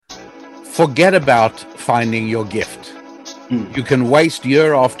forget about finding your gift. You can waste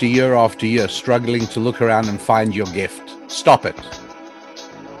year after year after year struggling to look around and find your gift. Stop it.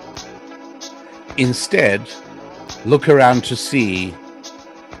 Instead, look around to see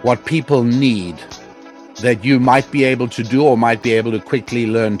what people need that you might be able to do or might be able to quickly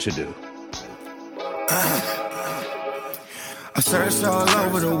learn to do. I searched all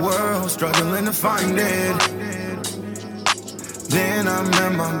over the world, struggling to find it. Then I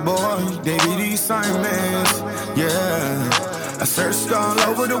met my boy, David E. Simons. Yeah, I searched all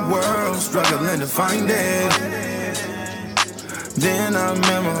over the world, struggling to find it. Then I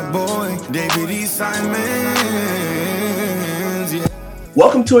met my boy, David E. Simons. Yeah.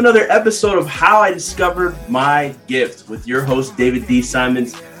 Welcome to another episode of How I Discovered My Gift with your host, David D.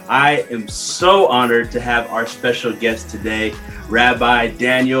 Simons. I am so honored to have our special guest today, Rabbi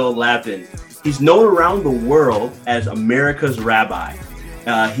Daniel Lapin. He's known around the world as America's Rabbi.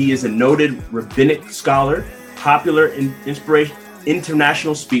 He is a noted rabbinic scholar, popular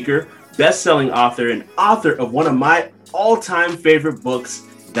international speaker, best-selling author, and author of one of my all-time favorite books,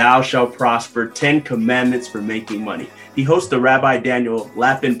 Thou Shalt Prosper, 10 Commandments for Making Money. He hosts the Rabbi Daniel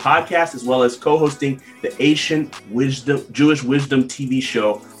Lapin podcast, as well as co-hosting the Ancient Jewish Wisdom TV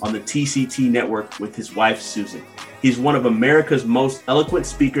show on the TCT network with his wife, Susan. He's one of America's most eloquent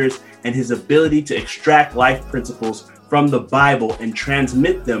speakers, and his ability to extract life principles from the Bible and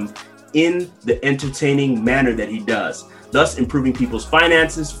transmit them in the entertaining manner that he does, thus improving people's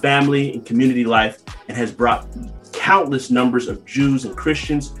finances, family, and community life, and has brought countless numbers of Jews and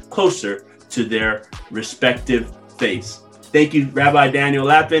Christians closer to their respective faiths. Thank you, Rabbi Daniel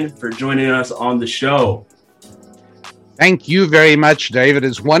Lapin, for joining us on the show. Thank you very much, David.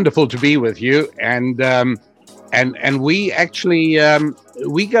 It's wonderful to be with you. And we actually,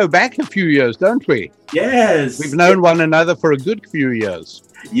 we go back a few years, don't we? Yes. We've known one another for a good few years.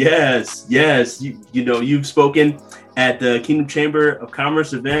 Yes. You know, you've spoken at the Kingdom Chamber of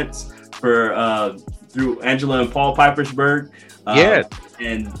Commerce events for through Angela and Paul Pipersburg. Yes.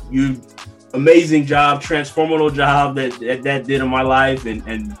 And you amazing job, transformational job that did in my life.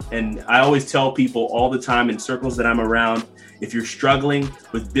 And I always tell people all the time in circles that I'm around, if you're struggling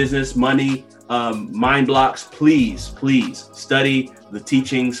with business, money, mind blocks, please study the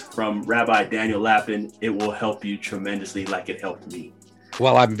teachings from Rabbi Daniel Lapin. It will help you tremendously like it helped me.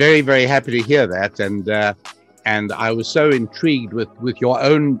 Well, I'm very, very happy to hear that. And I was so intrigued with your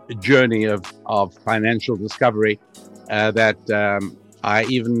own journey of financial discovery that I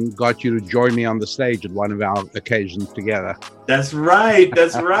even got you to join me on the stage at one of our occasions together. That's right.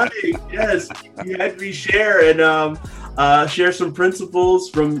 Yes, you had me share and share some principles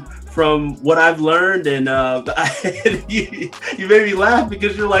from what I've learned, and you made me laugh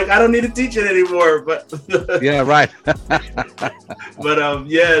because you're like, I don't need to teach it anymore. But yeah, right. But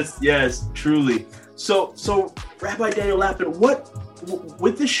yes, truly. So Rabbi Daniel Lapin,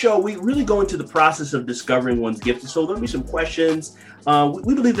 with this show, we really go into the process of discovering one's gift. So there'll be some questions.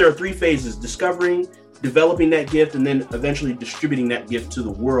 We believe there are three phases: discovering, developing that gift, and then eventually distributing that gift to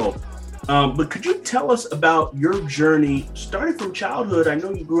the world. But could you tell us about your journey, starting from childhood? I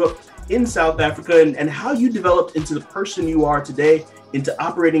know you grew up in South Africa, and how you developed into the person you are today, into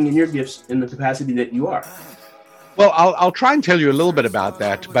operating in your gifts in the capacity that you are. Well, I'll try and tell you a little bit about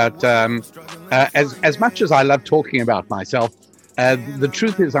that. But as much as I love talking about myself, the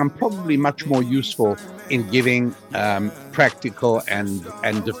truth is I'm probably much more useful in giving practical and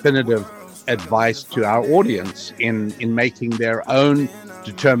definitive advice to our audience in making their own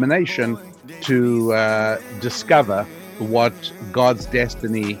determination to discover what God's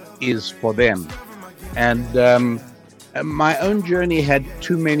destiny is for them. And my own journey had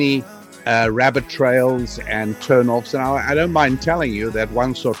too many rabbit trails and turnoffs, and I don't mind telling you that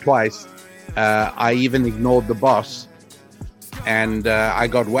once or twice I even ignored the boss and I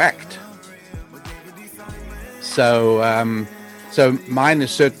got whacked. So mine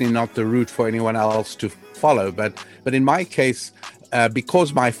is certainly not the route for anyone else to follow, but in my case,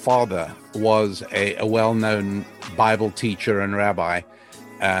 because my father was a well-known Bible teacher and rabbi,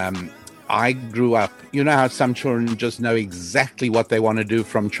 I grew up, you know how some children just know exactly what they want to do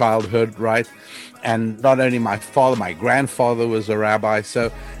from childhood, right? And not only my father, my grandfather was a rabbi.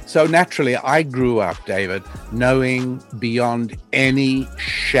 So naturally, I grew up, David, knowing beyond any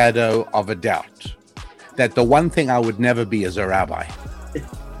shadow of a doubt that the one thing I would never be is a rabbi.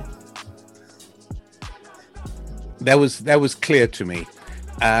 That was clear to me.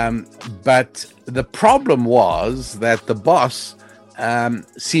 But the problem was that the boss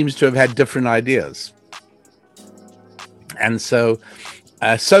seems to have had different ideas. And so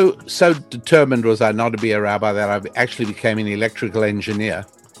determined was I not to be a rabbi that I actually became an electrical engineer.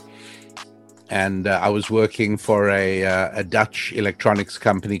 and I was working for a Dutch electronics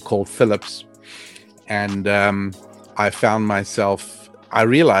company called Philips, and I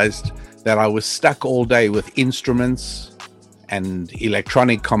realized that I was stuck all day with instruments and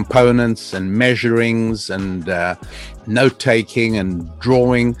electronic components and measurings and note-taking and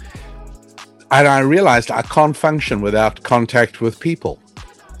drawing. And I realized I can't function without contact with people.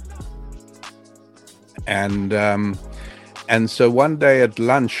 And so one day at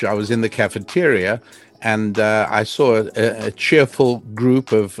lunch, I was in the cafeteria, and I saw a cheerful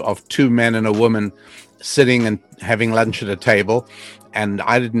group of two men and a woman sitting and having lunch at a table. And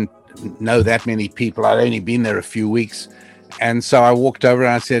I didn't know that many people. I'd only been there a few weeks. And so I walked over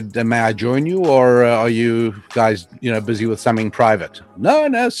and I said, may I join you, or are you guys, busy with something private?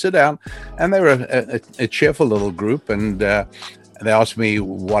 No, sit down. And they were a cheerful little group, and they asked me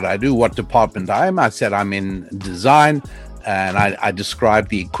what I do, what department I am. I said I'm in design, and I described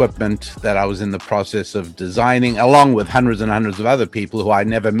the equipment that I was in the process of designing, along with hundreds and hundreds of other people who I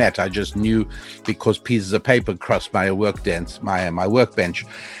never met. I just knew because pieces of paper crossed my workbench.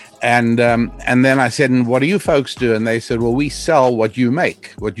 And then I said, and what do you folks do? And they said, well, we sell what you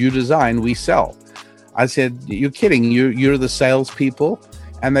make, what you design, we sell. I said, you're kidding, you're the salespeople?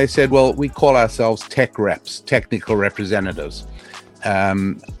 And they said, well, we call ourselves tech reps, technical representatives.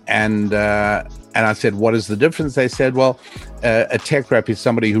 And I said, what is the difference? They said, well, a tech rep is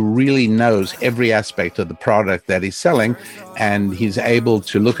somebody who really knows every aspect of the product that he's selling, and he's able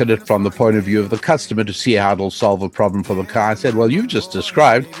to look at it from the point of view of the customer to see how it'll solve a problem for the car. I said, well, you've just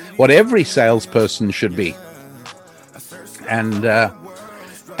described what every salesperson should be. And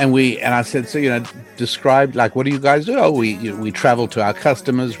I said, so, describe, like, what do you guys do? Oh, we travel to our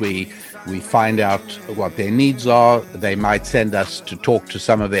customers, we find out what their needs are. They might send us to talk to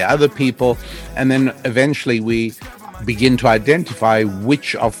some of their other people. And then eventually we begin to identify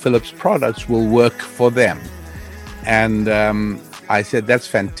which of Philips' products will work for them. And I said, that's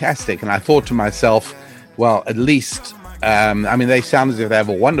fantastic. And I thought to myself, well, at least, they sound as if they have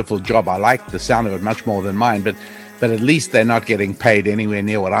a wonderful job. I like the sound of it much more than mine, but at least they're not getting paid anywhere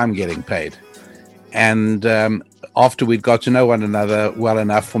near what I'm getting paid. And after we'd got to know one another well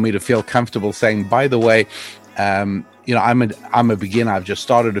enough for me to feel comfortable saying, by the way, I'm a beginner. I've just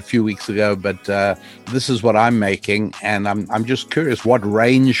started a few weeks ago, but this is what I'm making, and I'm just curious, what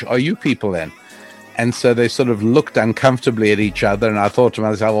range are you people in? And so they sort of looked uncomfortably at each other, and I thought to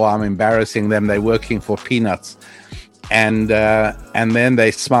myself, well, I'm embarrassing them. They're working for peanuts. And then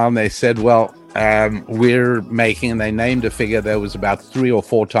they smiled and they said, well, we're making, and they named a figure that was about 3 or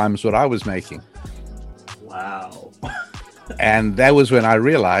 4 times what I was making. Wow. And that was when I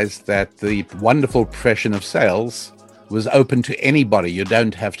realized that the wonderful profession of sales was open to anybody. You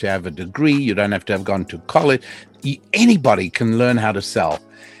don't have to have a degree. You don't have to have gone to college. Anybody can learn how to sell.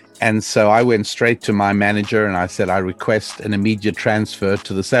 And so I went straight to my manager and I said, I request an immediate transfer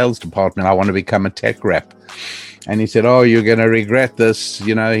to the sales department. I want to become a tech rep. And he said, oh, you're going to regret this.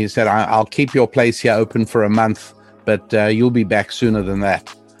 He said, I'll keep your place here open for a month, but you'll be back sooner than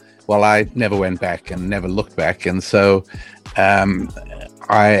that. Well, I never went back and never looked back. And so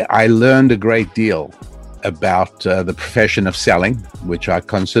I learned a great deal about the profession of selling, which I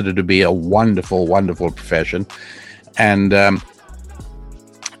consider to be a wonderful, wonderful profession. And then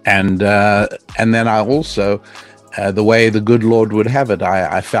I also, the way the good Lord would have it,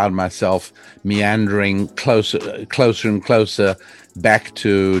 I found myself meandering closer and closer back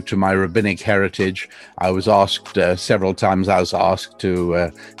to my rabbinic heritage. I was asked several times,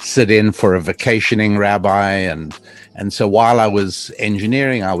 to sit in for a vacationing rabbi. And so while I was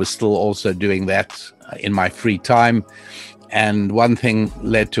engineering, I was still also doing that in my free time. And one thing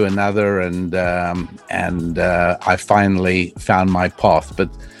led to another, and I finally found my path. But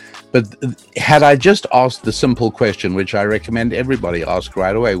had I just asked the simple question, which I recommend everybody ask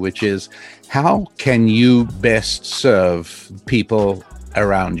right away, which is, how can you best serve people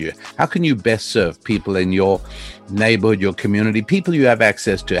around you? How can you best serve people in your neighborhood, your community, people you have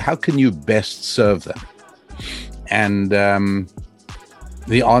access to? How can you best serve them? And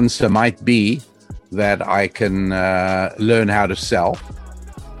the answer might be that I can learn how to sell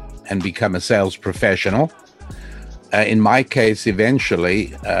and become a sales professional. In my case, eventually,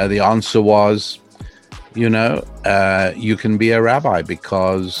 the answer was, you can be a rabbi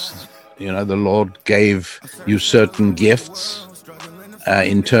because, the Lord gave you certain gifts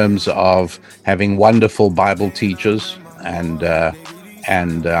in terms of having wonderful Bible teachers and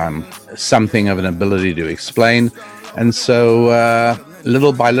something of an ability to explain. And so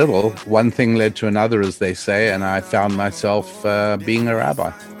little by little, one thing led to another, as they say, and I found myself being a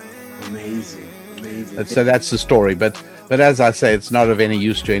rabbi. Amazing. So that's the story. But But as I say, it's not of any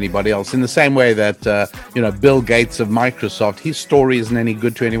use to anybody else. In the same way that, Bill Gates of Microsoft, his story isn't any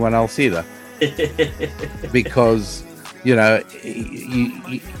good to anyone else either. Because, if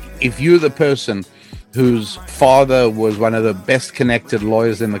you're the person whose father was one of the best connected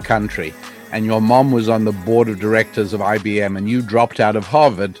lawyers in the country, and your mom was on the board of directors of IBM, and you dropped out of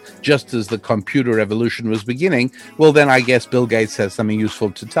Harvard just as the computer revolution was beginning, well, then I guess Bill Gates has something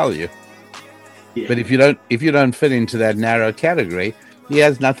useful to tell you. Yeah. But if you don't fit into that narrow category, he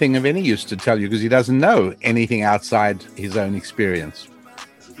has nothing of any use to tell you because he doesn't know anything outside his own experience.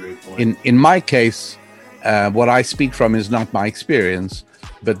 That's a great point. In my case, what I speak from is not my experience,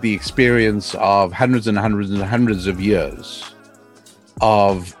 but the experience of hundreds and hundreds and hundreds of years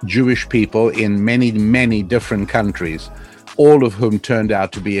of Jewish people in many, many different countries, all of whom turned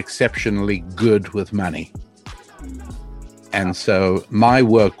out to be exceptionally good with money. And so my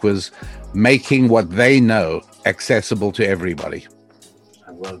work was making what they know accessible to everybody.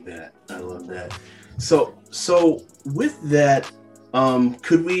 I love that. So with that,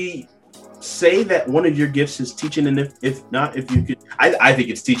 could we say that one of your gifts is teaching? And if not, if you could, I think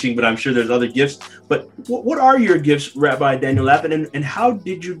it's teaching, but I'm sure there's other gifts. But what are your gifts, Rabbi Daniel Lapin, and how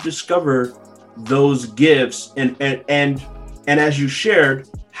did you discover those gifts? And as you shared,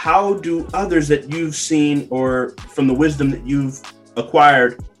 how do others that you've seen or from the wisdom that you've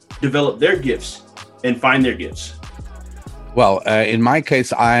acquired develop their gifts and find their gifts? Well, in my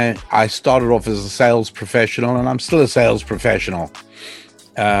case, I started off as a sales professional, and I'm still a sales professional.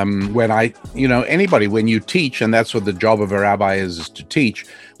 When you teach, and that's what the job of a rabbi is to teach.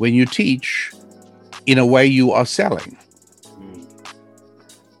 When you teach, in a way, you are selling.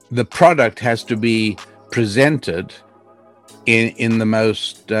 The product has to be presented in the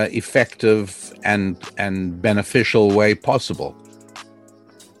most effective and beneficial way possible.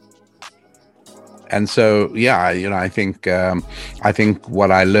 And so, I think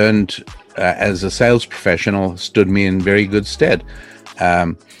what I learned as a sales professional stood me in very good stead.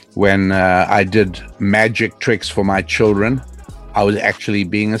 When I did magic tricks for my children, I was actually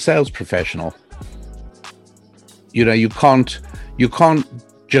being a sales professional. You can't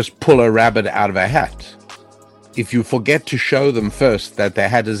just pull a rabbit out of a hat. If you forget to show them first that their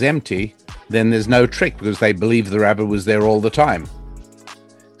hat is empty, then there's no trick because they believe the rabbit was there all the time.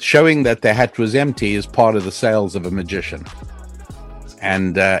 Showing that their hat was empty is part of the sales of a magician.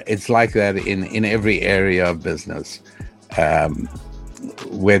 And it's like that in every area of business.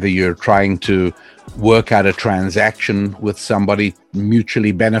 Whether you're trying to work out a transaction with somebody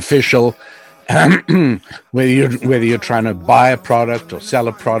mutually beneficial, whether you're trying to buy a product or sell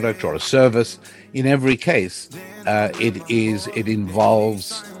a product or a service, in every case, it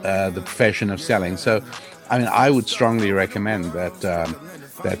involves the profession of selling. So, I would strongly recommend that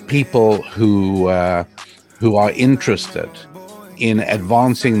people who are interested in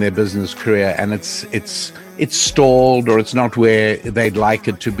advancing their business career, and it's stalled or it's not where they'd like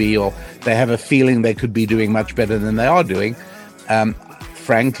it to be, or they have a feeling they could be doing much better than they are doing,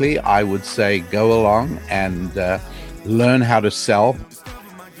 frankly, I would say go along and learn how to sell.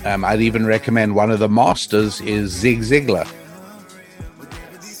 I'd even recommend one of the masters is Zig Ziglar.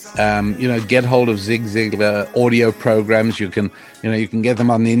 Get hold of Zig Ziglar audio programs. You can get them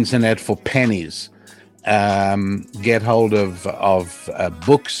on the internet for pennies. Get hold of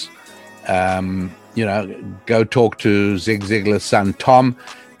books. Go talk to Zig Ziglar's son Tom,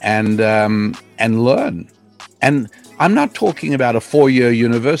 and learn. And I'm not talking about a 4-year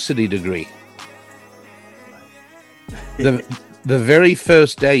university degree. The very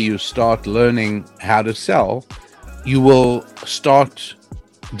first day you start learning how to sell, you will start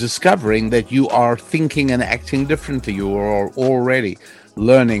discovering that you are thinking and acting differently. You are already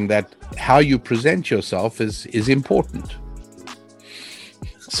learning that how you present yourself is important.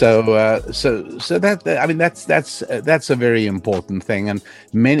 So that's a very important thing. And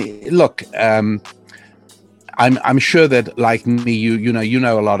I'm sure that like me, you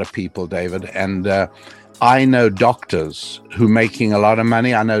know a lot of people, David, and I know doctors who are making a lot of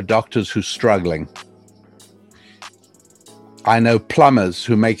money. I know doctors who are struggling. I know plumbers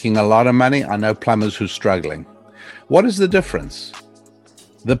who are making a lot of money. I know plumbers who are struggling. What is the difference?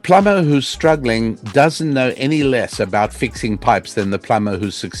 The plumber who's struggling doesn't know any less about fixing pipes than the plumber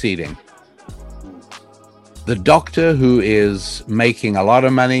who's succeeding. The doctor who is making a lot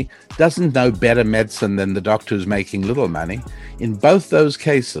of money doesn't know better medicine than the doctor who's making little money. In both those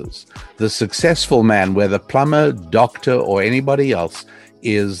cases, the successful man, whether plumber, doctor, or anybody else,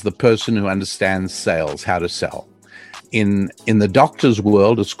 is the person who understands sales, how to sell. In the doctor's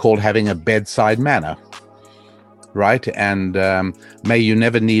world, it's called having a bedside manner. right? And may you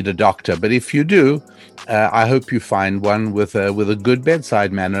never need a doctor. But if you do, I hope you find one with a good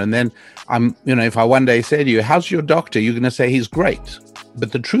bedside manner. And then if I one day say to you, how's your doctor? You're going to say he's great.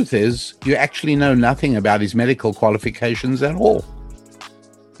 But the truth is, you actually know nothing about his medical qualifications at all.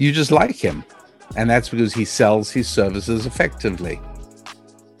 You just like him. And that's because he sells his services effectively.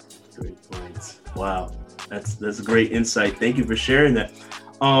 Great points. Wow. That's a great insight. Thank you for sharing that.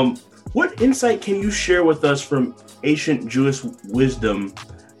 What insight can you share with us from ancient Jewish wisdom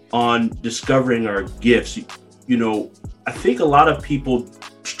on discovering our gifts? I think a lot of people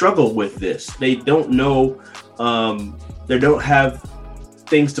struggle with this. They don't know, they don't have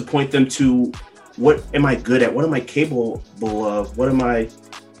things to point them to. What am I good at? What am I capable of? What am I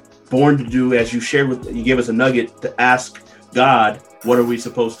born to do? As you gave us a nugget to ask God, what are we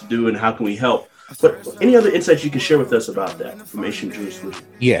supposed to do and how can we help? But any other insights you can share with us about that from ancient Jewish wisdom?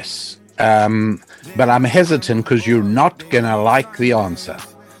 Yes, but I'm hesitant because you're not going to like the answer.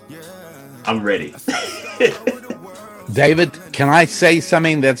 I'm ready. David, can I say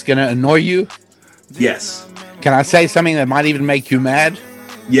something that's going to annoy you? Yes. Can I say something that might even make you mad?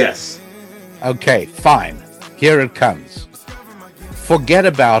 Yes. Okay, fine. Here it comes. Forget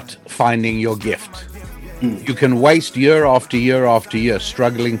about finding your gift. You can waste year after year after year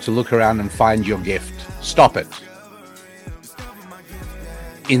struggling to look around and find your gift. Stop it.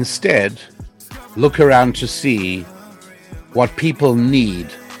 Instead, look around to see what people need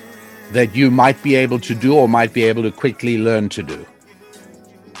that you might be able to do or might be able to quickly learn to do.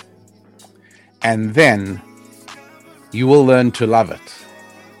 And then you will learn to love it.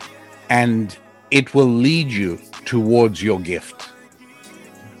 And it will lead you towards your gift.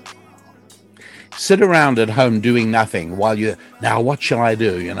 Sit around at home doing nothing while now what shall I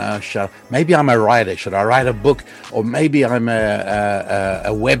do? Maybe I'm a writer. Should I write a book? Or maybe I'm a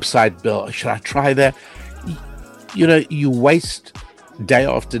website builder. Should I try that? You waste day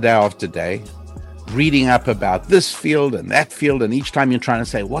after day after day reading up about this field and that field, and each time you're trying to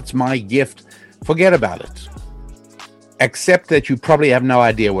say, what's my gift? Forget about it. Accept that you probably have no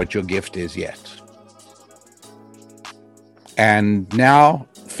idea what your gift is yet. And now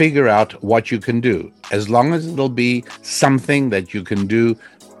figure out what you can do. As long as it'll be something that you can do,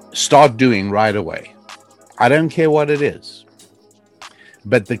 start doing right away. I don't care what it is.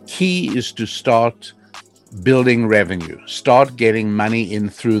 But the key is to start building revenue. Start getting money in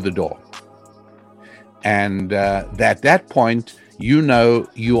through the door. And at that point,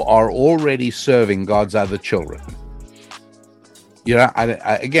 you are already serving God's other children.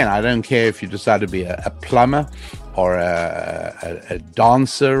 I don't care if you decide to be a plumber or a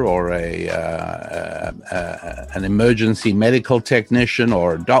dancer or an emergency medical technician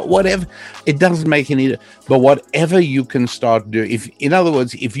or whatever. It doesn't make any. But whatever you can start doing, in other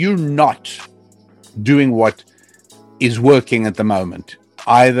words, if you're not doing what is working at the moment,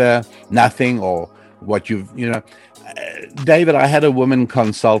 either nothing or what David, I had a woman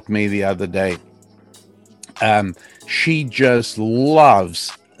consult me the other day. She just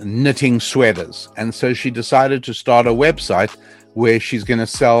loves knitting sweaters. And so she decided to start a website where she's going to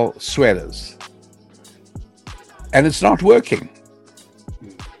sell sweaters. And it's not working.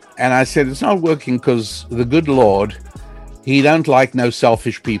 And I said, it's not working because the good Lord, he don't like no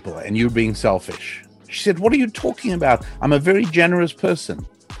selfish people, and you're being selfish. She said, what are you talking about? I'm a very generous person.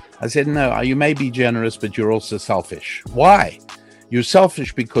 I said, no, you may be generous, but you're also selfish. Why? You're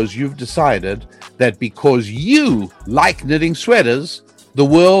selfish because you've decided that because you like knitting sweaters, the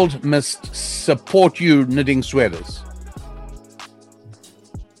world must support you knitting sweaters.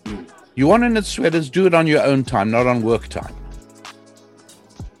 You want to knit sweaters, do it on your own time, not on work time.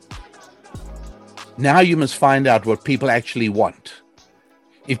 Now you must find out what people actually want.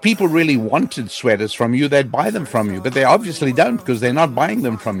 If people really wanted sweaters from you, they'd buy them from you, but they obviously don't because they're not buying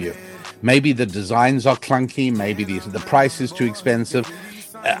them from you. Maybe the designs are clunky, maybe the price is too expensive.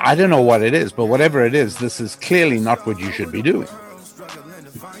 I don't know what it is, but whatever it is, this is clearly not what you should be doing.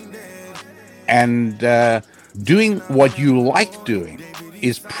 And doing what you like doing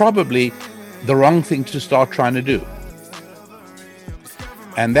is probably the wrong thing to start trying to do.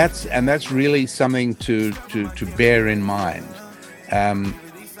 And that's really something to bear in mind.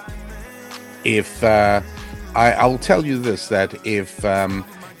 I'll tell you this, that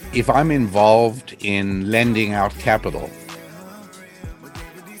if I'm involved in lending out capital,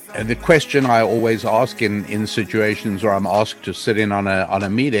 and the question I always ask in situations where I'm asked to sit in on a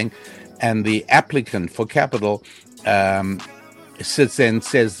meeting, and the applicant for capital sits there and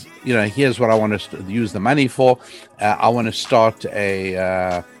says, here's what I want to use the money for. I want to start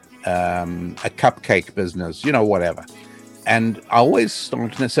a cupcake business, whatever. And I alwaars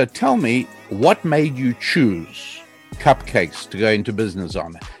start to say, tell me, what made you choose cupcakes to go into business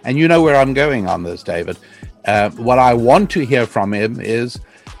on. And you know where I'm going on this, David. What I want to hear from him is,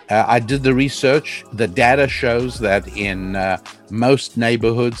 I did the research. The data shows that in most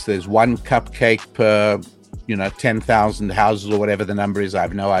neighborhoods, there's one cupcake per 10,000 houses or whatever the number is. I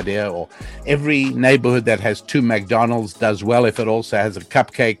have no idea. Or every neighborhood that has 2 McDonald's does well if it also has a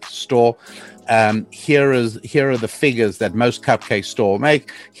cupcake store. Here are the figures that most cupcake store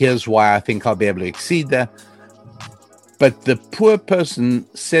make. Here's why I think I'll be able to exceed that. But the poor person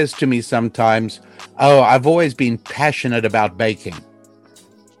says to me sometimes, "Oh, I've always been passionate about baking."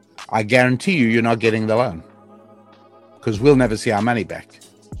 I guarantee you're not getting the loan, because we'll never see our money back.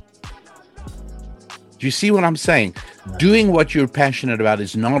 Do you see what I'm saying? Doing what you're passionate about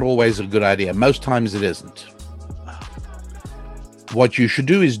is not always a good idea. Most times it isn't. What you should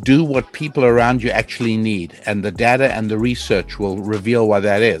do is do what people around you actually need, and the data and the research will reveal what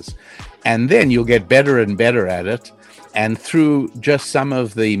that is. And then you'll get better and better at it. And through just some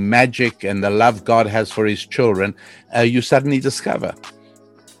of the magic and the love God has for his children, you suddenly discover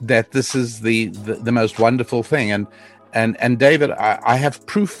that this is the most wonderful thing. And David, I have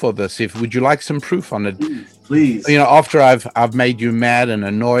proof for this. Would you like some proof on it? Please. After I've made you mad and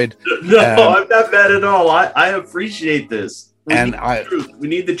annoyed. No, I'm not mad at all. I appreciate this. We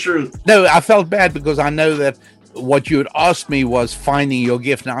need the truth. No, I felt bad because I know that what you had asked me was finding your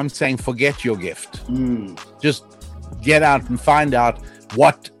gift. Now I'm saying forget your gift. Just get out and find out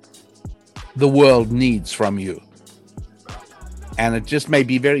what the world needs from you. And it just may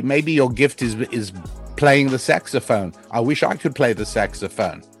be maybe your gift is playing the saxophone. I wish I could play the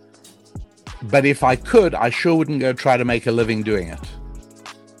saxophone. But if I could, I sure wouldn't go try to make a living doing it.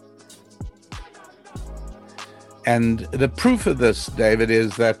 And the proof of this, David,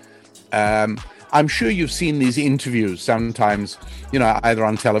 is that I'm sure you've seen these interviews sometimes, either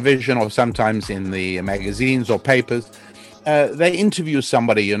on television or sometimes in the magazines or papers. They interview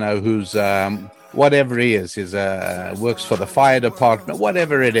somebody, who's whatever he is works for the fire department,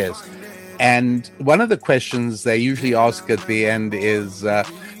 whatever it is. And one of the questions they usually ask at the end is,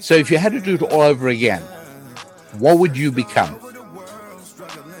 so if you had to do it all over again, what would you become?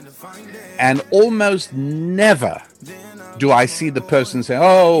 And almost never do I see the person say,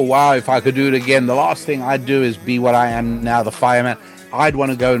 "Oh, wow, if I could do it again, the last thing I'd do is be what I am now, the fireman. I'd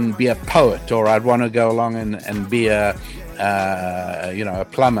want to go and be a poet, or I'd want to go along and be a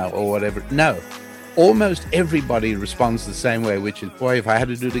plumber or whatever." No, almost everybody responds the same way, which is, "Boy, if I had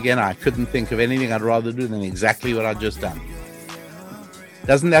to do it again, I couldn't think of anything I'd rather do than exactly what I'd just done."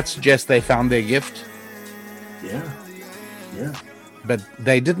 Doesn't that suggest they found their gift? Yeah. But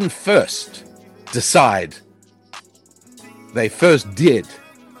they didn't first decide. They first did.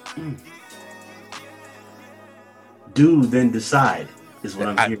 Do, then decide, is what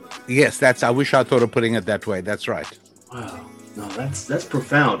I'm hearing. Yes, I wish I thought of putting it that way. That's right. Wow. No, that's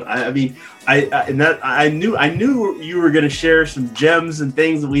profound. I knew you were going to share some gems and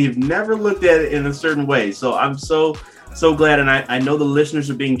things that we have never looked at in a certain way. So I'm so glad, and I know the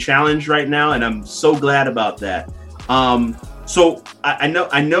listeners are being challenged right now, and I'm so glad about that. So I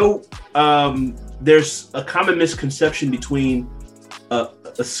know there's a common misconception between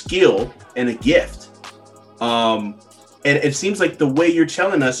a skill and a gift. And it seems like the way you're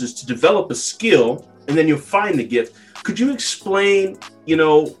telling us is to develop a skill and then you'll find the gift. Could you explain,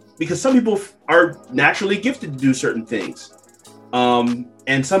 because some people are naturally gifted to do certain things.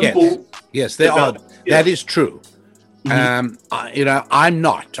 And some people. Yes, they are. That is true. Mm-hmm. I'm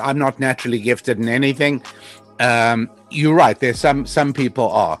not naturally gifted in anything. You're right. There's some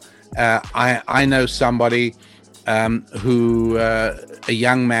people are. I know somebody who a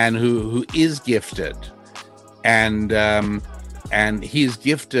young man who is gifted, and he's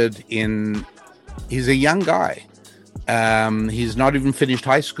gifted in. He's a young guy. He's not even finished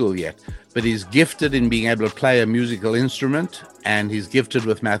high school yet, but he's gifted in being able to play a musical instrument, and he's gifted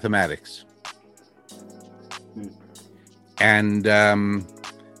with mathematics.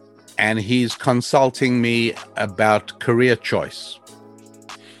 And he's consulting me about career choice.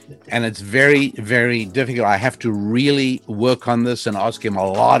 And it's very, very difficult. I have to really work on this and ask him a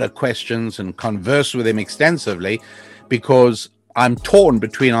lot of questions and converse with him extensively, because I'm torn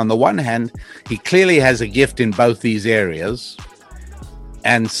between, on the one hand, he clearly has a gift in both these areas.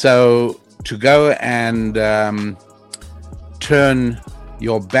 And so to go and turn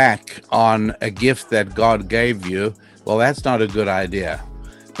your back on a gift that God gave you, well, that's not a good idea.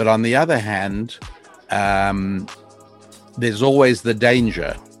 But on the other hand, there's always the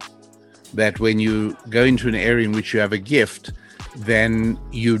danger that when you go into an area in which you have a gift, then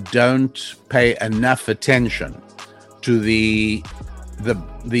you don't pay enough attention to the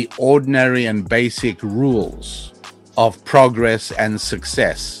ordinary and basic rules of progress and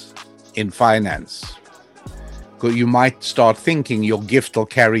success in finance. Because you might start thinking your gift will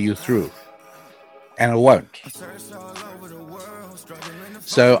carry you through, and it won't.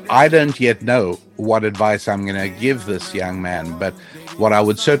 So I don't yet know what advice I'm going to give this young man, but what I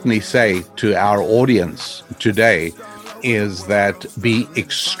would certainly say to our audience today is that be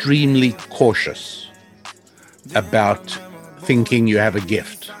extremely cautious about thinking you have a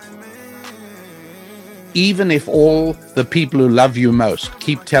gift. Even if all the people who love you most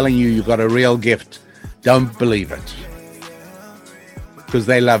keep telling you you've got a real gift, don't believe it, because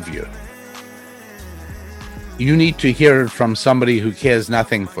they love you. You need to hear it from somebody who cares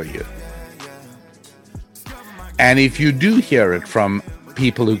nothing for you. And if you do hear it from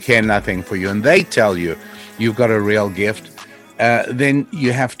people who care nothing for you, and they tell you you've got a real gift, then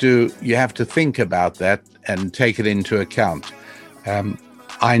you have to think about that and take it into account.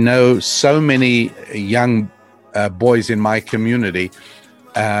 I know so many young boys in my community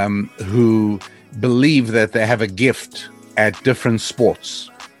who believe that they have a gift at different sports.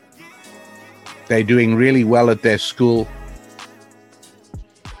 They're doing really well at their school.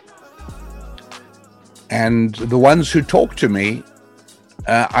 And the ones who talk to me,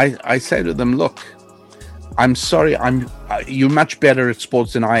 I say to them, look, I'm sorry, you're much better at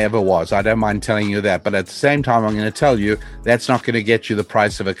sports than I ever was. I don't mind telling you that. But at the same time, I'm going to tell you that's not going to get you the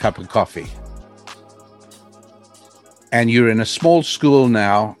price of a cup of coffee. And you're in a small school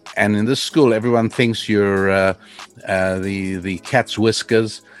now, and in this school, everyone thinks you're the cat's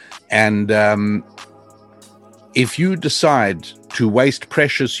whiskers. And if you decide to waste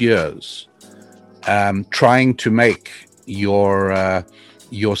precious years trying to make your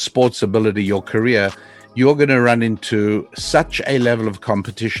sports ability your career, you're going to run into such a level of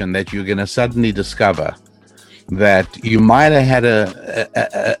competition that you're going to suddenly discover that you might have had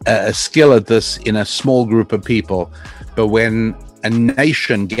a skill at this in a small group of people, but when a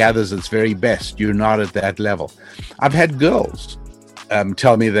nation gathers its very best, you're not at that level. I've had girls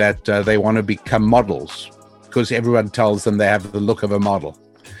tell me that they want to become models because everyone tells them they have the look of a model.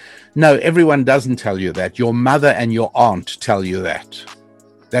 No, everyone doesn't tell you that. Your mother and your aunt tell you that.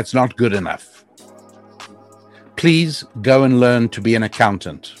 That's not good enough. Please go and learn to be an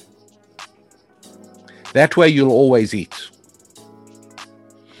accountant. That way you'll always eat.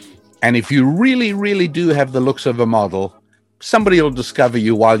 And if you really, really do have the looks of a model, somebody will discover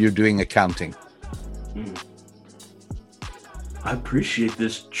you while you're doing accounting. I appreciate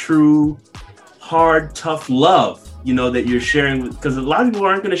this true, hard, tough love, that you're sharing, because a lot of people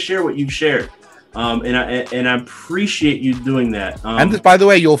aren't going to share what you've shared. And I appreciate you doing that. And by the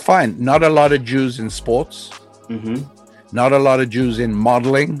way, you'll find not a lot of Jews in sports, not a lot of Jews in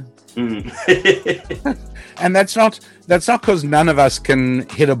modeling. And that's not because none of us can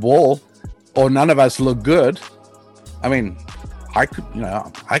hit a ball or none of us look good. I mean, I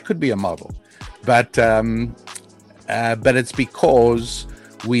could be a model, but it's because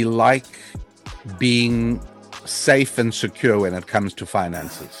we like being safe and secure when it comes to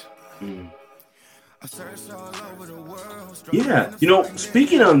finances. Yeah,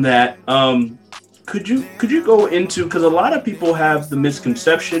 speaking on that, could you go into, because a lot of people have the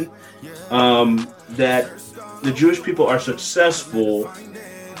misconception that the Jewish people are successful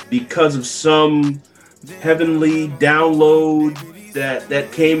because of some heavenly download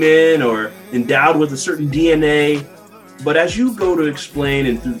that came in or endowed with a certain DNA. But as you go to explain,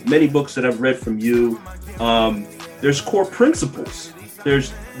 and through many books that I've read from you, there's core principles.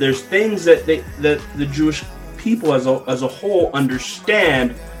 There's things that the Jewish people as a whole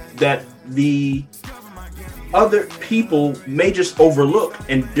understand that the other people may just overlook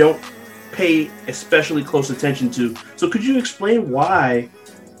and don't pay especially close attention to. So could you explain why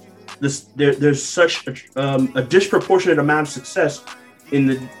there's such a disproportionate amount of success in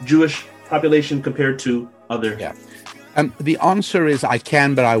the Jewish population compared to other? Yeah. The answer is I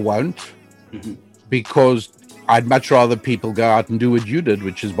can, but I won't, because I'd much rather people go out and do what you did,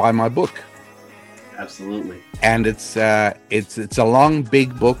 which is buy my book. Absolutely. And it's a long,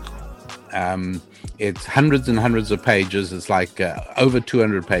 big book. It's hundreds and hundreds of pages. It's like over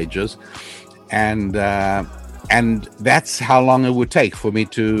 200 pages, and that's how long it would take for me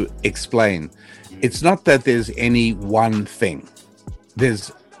to explain. It's not that there's any one thing.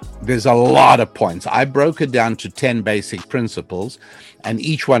 There's a lot of points. I broke it down to 10 basic principles, and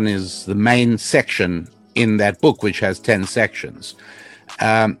each one is the main section in that book, which has 10 sections.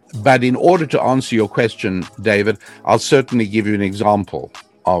 But in order to answer your question, David, I'll certainly give you an example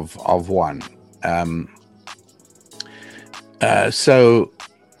of one. So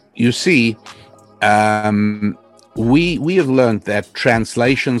you see, we have learned that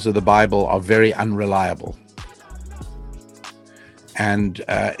translations of the Bible are very unreliable. And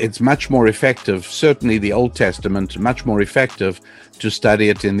it's much more effective, certainly the Old Testament, much more effective to study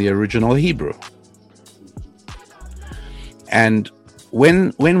it in the original Hebrew. And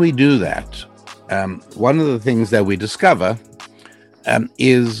when we do that, one of the things that we discover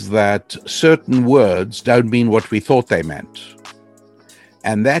is that certain words don't mean what we thought they meant.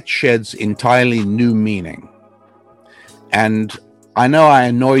 And that sheds entirely new meaning. And I know I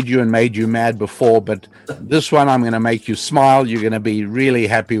annoyed you and made you mad before, but this one I'm going to make you smile. You're going to be really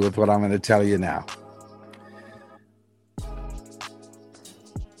happy with what I'm going to tell you now.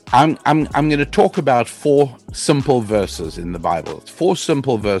 I'm going to talk about 4 simple verses in the Bible. It's 4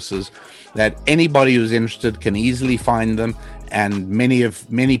 simple verses that anybody who's interested can easily find them, and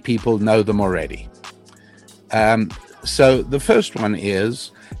many people know them already. So the first one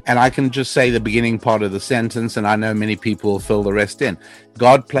is, and I can just say the beginning part of the sentence, and I know many people will fill the rest in.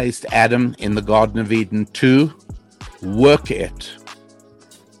 God placed Adam in the Garden of Eden to work it.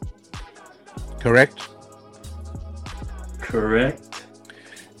 Correct? Correct.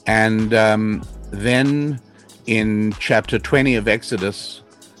 And then in chapter 20 of Exodus,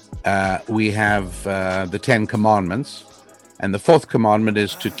 we have the 10 commandments. And the 4th commandment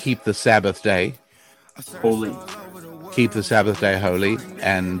is to keep the Sabbath day holy. Keep the Sabbath day holy.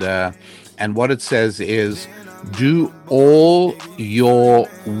 And what it says is, do all your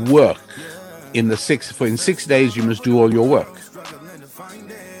work in 6 days you must do all your work.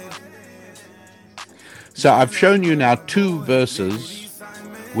 So I've shown you now 2 verses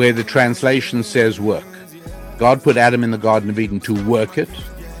where the translation says work. God put Adam in the Garden of Eden to work it.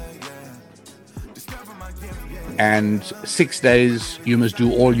 And 6 days you must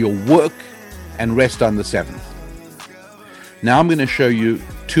do all your work and rest on the 7th. Now I'm going to show you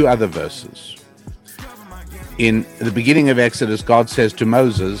 2 other verses. In the beginning of Exodus, God says to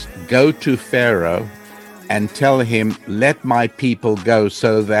Moses, go to Pharaoh and tell him, let my people go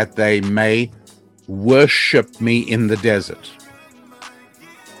so that they may worship me in the desert.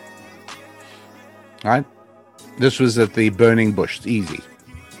 Right? This was at the burning bush. It's easy.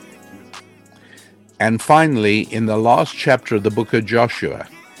 And finally, in the last chapter of the book of Joshua,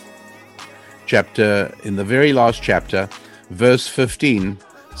 in the very last chapter, verse 15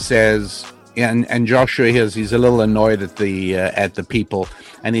 says, and Joshua he's a little annoyed at the people,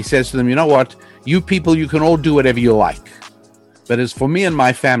 and he says to them, you know what, you people, you can all do whatever you like, but as for me and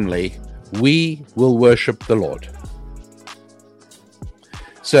my family, we will worship the Lord.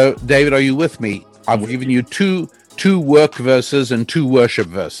 So, David, are you with me? I've given you two work verses and 2 worship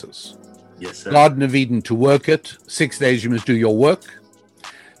verses. Yes, sir. Garden of Eden to work it. 6 days you must do your work.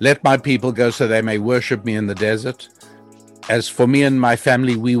 Let my people go so they may worship me in the desert. As for me and my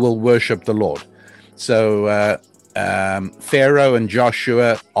family, we will worship the Lord. So Pharaoh and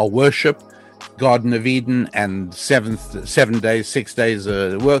Joshua are worship. Garden of Eden and 6 days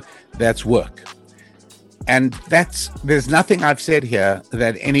work. That's work. And there's nothing I've said here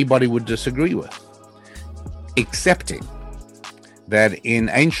that anybody would disagree with, excepting that in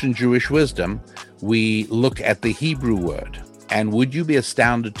ancient Jewish wisdom, we look at the Hebrew word. And would you be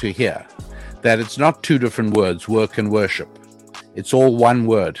astounded to hear that it's not 2 different words, work and worship. It's all one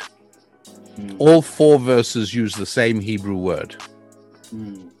word. All 4 verses use the same Hebrew word.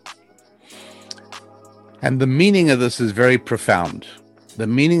 And the meaning of this is very profound. The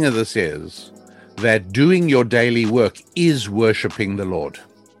meaning of this is that doing your daily work is worshiping the Lord.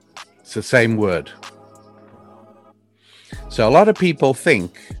 It's the same word. So a lot of people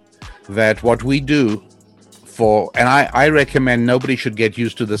think that what we do and I recommend nobody should get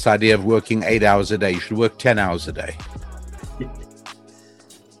used to this idea of working 8 hours a day. You should work 10 hours a day.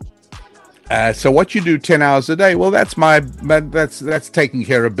 So what you do 10 hours a day, well, that's taking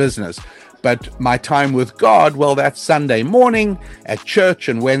care of business. But my time with God, well, that's Sunday morning at church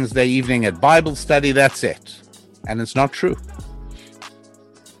and Wednesday evening at Bible study. That's it. And it's not true.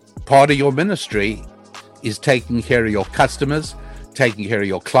 Part of your ministry is taking care of your customers, taking care of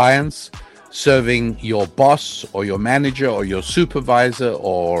your clients, serving your boss or your manager or your supervisor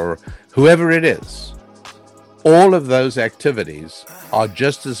or whoever it is. All of those activities are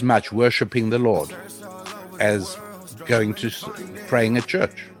just as much worshiping the Lord as going to praying at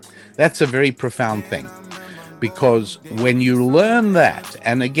church. That's a very profound thing, because when you learn that,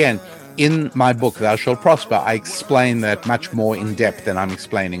 and again, in my book, Thou Shalt Prosper, I explain that much more in depth than I'm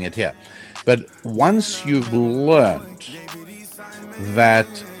explaining it here. But once you've learned that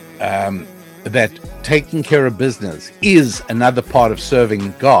taking care of business is another part of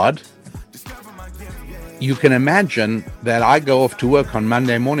serving God, you can imagine that I go off to work on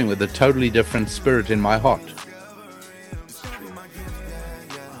Monday morning with a totally different spirit in my heart.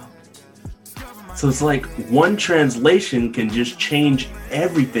 So it's like one translation can just change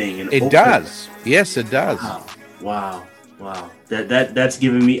everything. And it does. Yes, it does. Wow. That's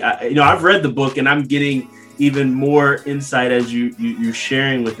giving me, I've read the book and I'm getting even more insight as you're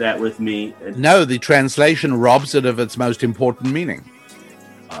sharing with me. No, the translation robs it of its most important meaning.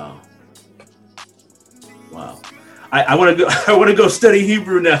 Wow. I want to go study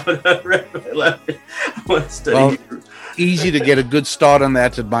Hebrew now. I want to study Hebrew. Easy to get a good start on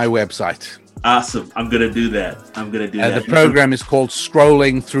that at my website. Awesome. I'm going to do that. The program is called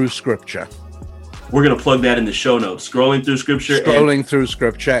Scrolling Through Scripture. We're going to plug that in the show notes. Scrolling Through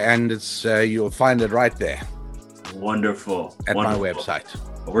Scripture. And it's you'll find it right there. Wonderful. At my website.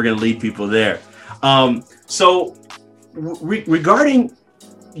 We're going to lead people there. So regarding,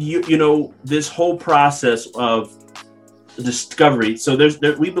 this whole process of discovery. So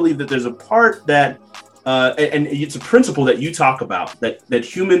we believe that there's a part that, and it's a principle that you talk about, that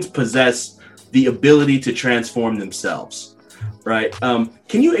humans possess the ability to transform themselves, right?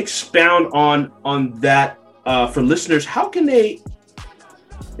 Can you expound on that for listeners? How can they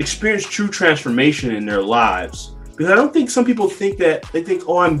experience true transformation in their lives? Because I don't think some people think that they think,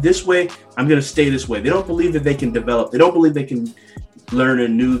 oh, I'm this way, I'm going to stay this way. They don't believe that they can develop. They don't believe they can learn a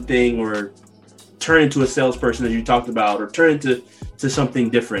new thing or turn into a salesperson, as you talked about, or turn into something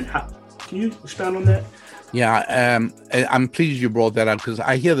different. Can you expound on that? Yeah, I'm pleased you brought that up because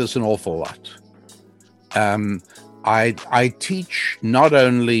I hear this an awful lot. I teach not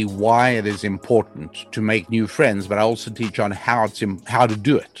only why it is important to make new friends, but I also teach on how to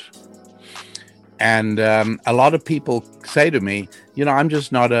do it. And a lot of people say to me, I'm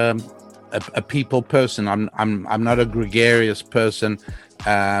just not a people person. I'm not a gregarious person.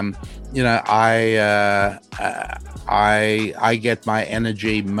 I get my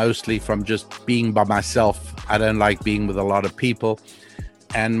energy mostly from just being by myself. I don't like being with a lot of people.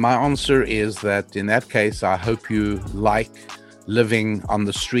 And my answer is that in that case, I hope you like living on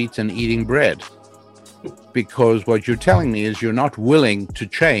the street and eating bread. Because what you're telling me is you're not willing to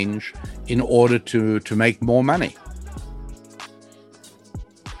change in order to make more money.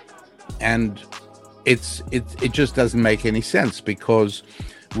 And it just doesn't make any sense because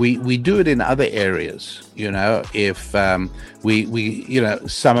we do it in other areas. If we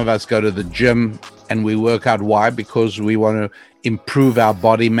some of us go to the gym and we work out. Why? Because we want to improve our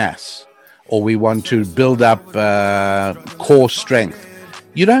body mass, or we want to build up core strength.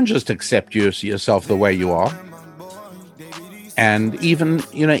 You don't just accept yourself the way you are. And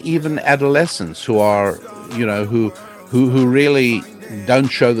even adolescents who are, who really don't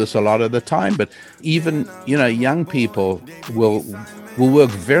show this a lot of the time, but even, young people will work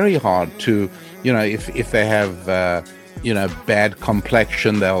very hard to, if they have, bad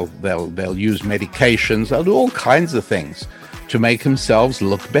complexion, they'll use medications, they'll do all kinds of things to make themselves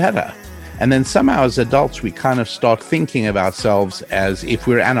look better. And then somehow as adults, we kind of start thinking of ourselves as if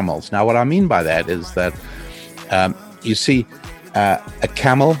we're animals. Now, what I mean by that is that, you see, a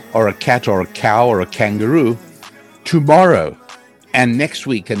camel or a cat or a cow or a kangaroo tomorrow and next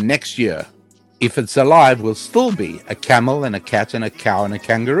week and next year, if it's alive, will still be a camel and a cat and a cow and a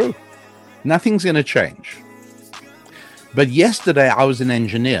kangaroo. Nothing's going to change. But yesterday I was an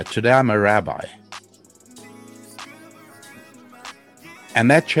engineer. Today I'm a rabbi. And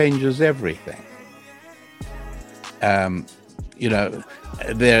that changes everything. There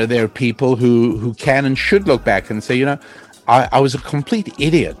are people who can and should look back and say, I was a complete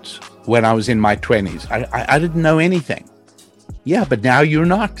idiot when I was in my 20s. I didn't know anything. Yeah, but now you're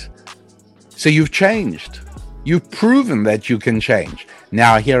not. So you've changed. You've proven that you can change.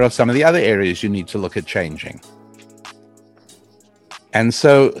 Now here are some of the other areas you need to look at changing. And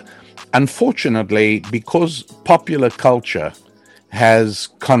so, unfortunately, because popular culture has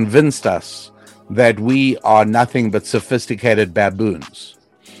convinced us that we are nothing but sophisticated baboons.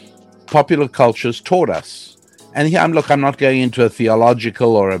 Popular culture's taught us. And here, I'm not going into a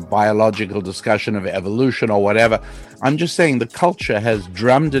theological or a biological discussion of evolution or whatever. I'm just saying the culture has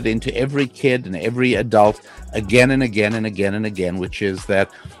drummed it into every kid and every adult again and again and again and again, which is that,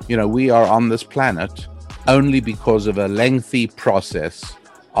 we are on this planet only because of a lengthy process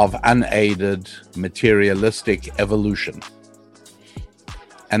of unaided materialistic evolution.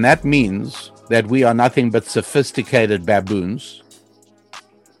 And that means that we are nothing but sophisticated baboons.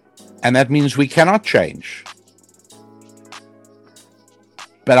 And that means we cannot change.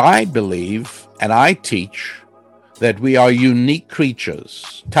 But I believe and I teach that we are unique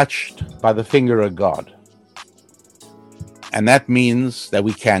creatures touched by the finger of God. And that means that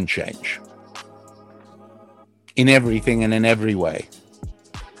we can change in everything and in every way.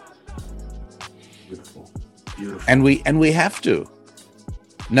 Beautiful. And we have to.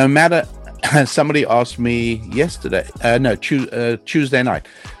 No matter somebody asked me yesterday, Tuesday night,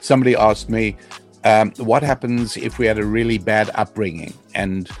 somebody asked me, what happens if we had a really bad upbringing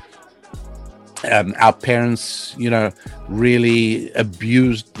and our parents, really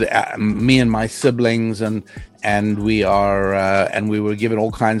abused me and my siblings, and we were given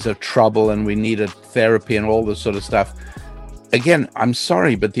all kinds of trouble, and we needed therapy and all this sort of stuff. Again, I'm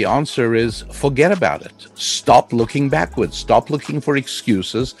sorry, but the answer is forget about it. Stop looking backwards. Stop looking for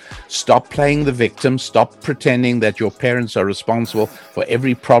excuses. Stop playing the victim. Stop pretending that your parents are responsible for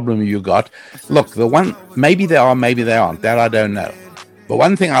every problem you got. Look, maybe they are, maybe they aren't. That I don't know. But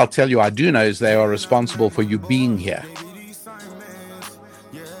one thing I'll tell you I do know is they are responsible for you being here.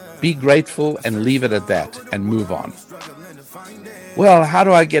 Be grateful and leave it at that and move on. Well, how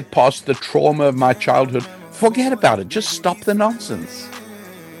do I get past the trauma of my childhood? Forget about it. Just stop the nonsense.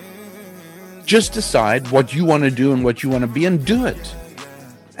 Just decide what you want to do and what you want to be and do it.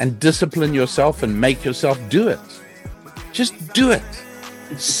 And discipline yourself and make yourself do it. Just do it.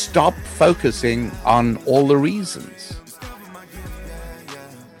 Stop focusing on all the reasons.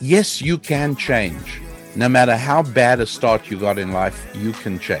 Yes, you can change. No matter how bad a start you got in life, you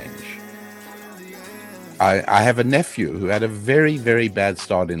can change. I have a nephew who had a very, very bad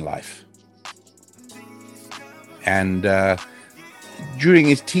start in life. And during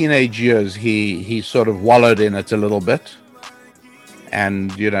his teenage years, he sort of wallowed in it a little bit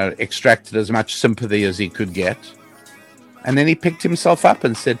and, extracted as much sympathy as he could get. And then he picked himself up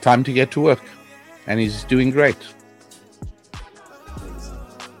and said, time to get to work. And he's doing great.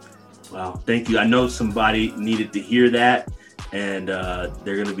 Wow, thank you. I know somebody needed to hear that, and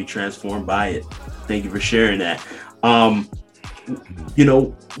they're going to be transformed by it. Thank you for sharing that.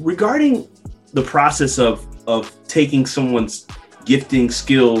 Regarding the process of taking someone's gifting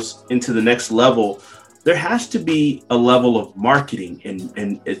skills into the next level, there has to be a level of marketing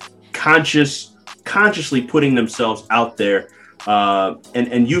and consciously putting themselves out there.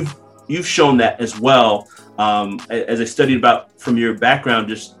 And you've shown that as well. As I studied about from your background,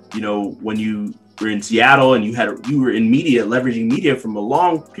 just when you were in Seattle and you were in media, leveraging media from a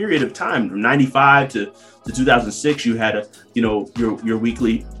long period of time, from 95 to 2006, you had your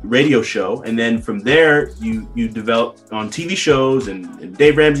weekly radio show. And then from there, you developed on TV shows and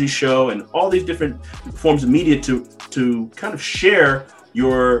Dave Ramsey's show and all these different forms of media to kind of share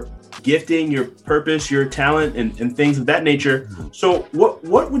your gifting, your purpose, your talent, and things of that nature. So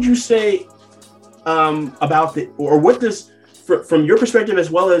what would you say about what does, from your perspective,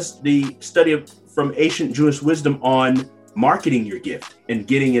 as well as the study from ancient Jewish wisdom on marketing your gift and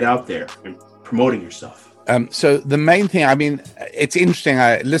getting it out there and promoting yourself? So the main thing, it's interesting,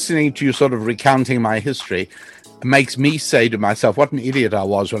 listening to you sort of recounting my history makes me say to myself, what an idiot I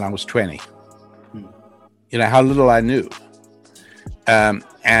was when I was 20. How little I knew. And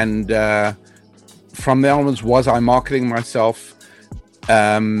from there onwards, was I marketing myself?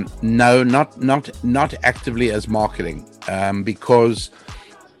 No, not actively as marketing, because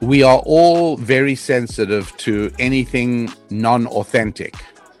we are all very sensitive to anything non-authentic.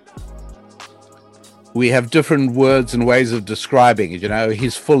 We have different words and ways of describing it.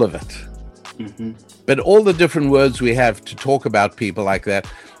 He's full of it. Mm-hmm. But all the different words we have to talk about people like that,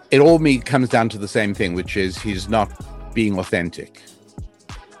 it all comes down to the same thing, which is he's not being authentic.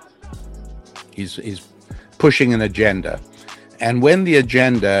 He's pushing an agenda. And when the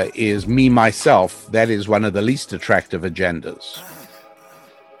agenda is me, myself, that is one of the least attractive agendas.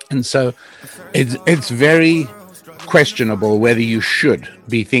 And so it's very questionable whether you should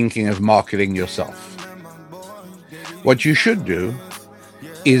be thinking of marketing yourself. What you should do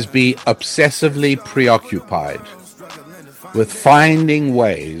is be obsessively preoccupied with finding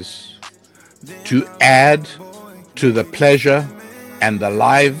ways to add to the pleasure and the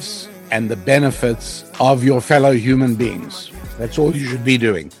lives and the benefits of your fellow human beings. That's all you should be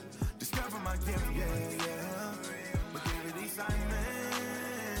doing.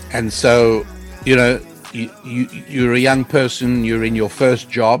 And so, you're a young person, you're in your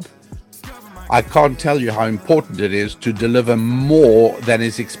first job. I can't tell you how important it is to deliver more than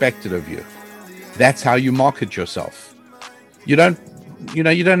is expected of you. That's how you market yourself. You don't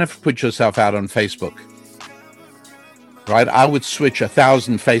have to put yourself out on Facebook. Right? I would switch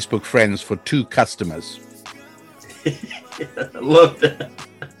 1,000 Facebook friends for 2 customers. I love that.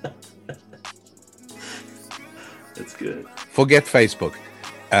 That's good. Forget Facebook.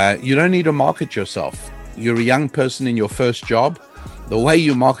 You don't need to market yourself. You're a young person in your first job. The way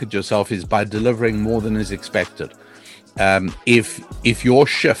you market yourself is by delivering more than is expected. If your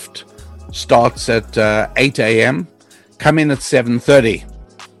shift starts at 8 a.m., come in at 7:30,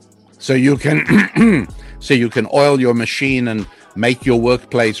 so you can oil your machine and make your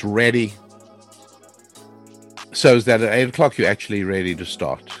workplace ready so that at 8 o'clock you're actually ready to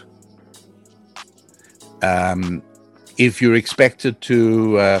start. If you're expected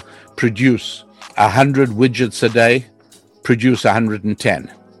to produce 100 widgets a day, produce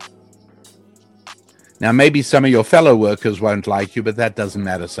 110. Now, maybe some of your fellow workers won't like you, but that doesn't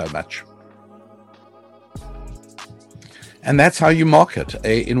matter so much. And that's how you market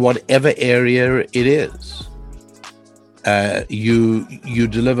in whatever area it is. You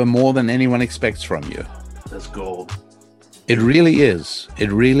deliver more than anyone expects from you. That's gold. It really is.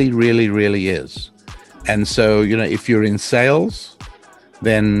 It really, really, really is. And so, if you're in sales,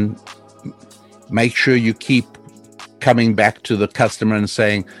 then make sure you keep coming back to the customer and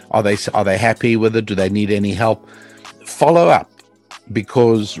saying, are they happy with it? Do they need any help? Follow up,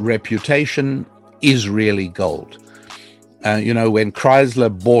 because reputation is really gold. When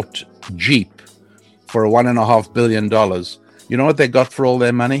Chrysler bought Jeep for $1.5 billion, you know what they got for all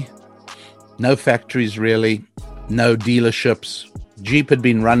their money? No factories, really, no dealerships. Jeep had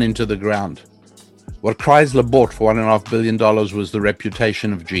been run into the ground. What Chrysler bought for $1.5 billion was the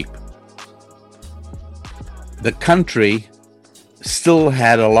reputation of Jeep. The country still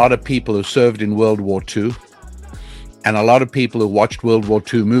had a lot of people who served in World War II, and a lot of people who watched World War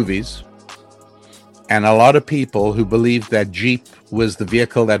II movies, and a lot of people who believed that Jeep was the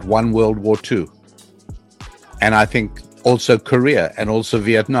vehicle that won World War II. And I think also Korea and also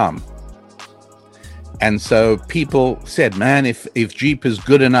Vietnam. And so people said, man, if Jeep is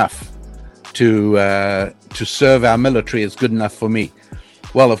good enough to serve our military, it's good enough for me.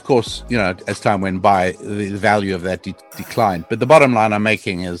 Well, of course, as time went by, the value of that declined. But the bottom line I'm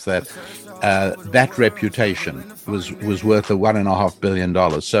making is that that reputation was worth $1.5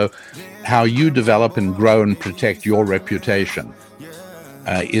 billion. So how you develop and grow and protect your reputation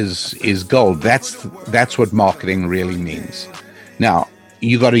is gold. That's what marketing really means. Now,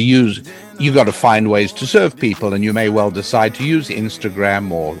 you got to find ways to serve people, and you may well decide to use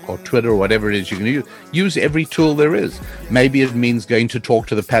Instagram or Twitter or whatever it is you're going to use every tool there is. Maybe it means going to talk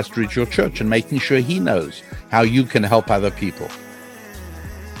to the pastor at your church and making sure he knows how you can help other people.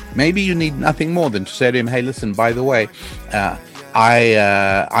 Maybe you need nothing more than to say to him, hey, listen, by the way,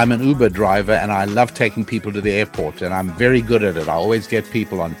 I'm an Uber driver and I love taking people to the airport, and I'm very good at it. I always get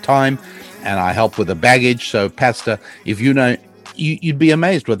people on time and I help with the baggage. So, Pastor, if you'd be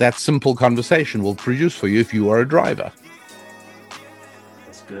amazed what that simple conversation will produce for you if you are a driver.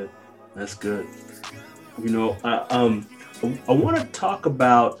 That's good. I want to talk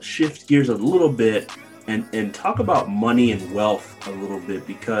about, shift gears a little bit and talk about money and wealth a little bit,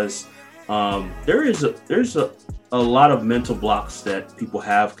 because there's a lot of mental blocks that people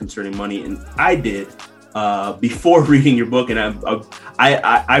have concerning money, and I did before reading your book, and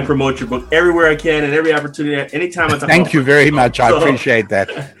I promote your book everywhere I can and every opportunity, anytime I talk. Thank you very much. I appreciate that,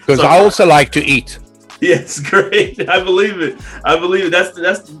 because I also like to eat. Yes, great. I believe it.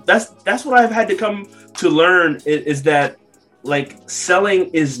 That's what I've had to come to learn is that, like,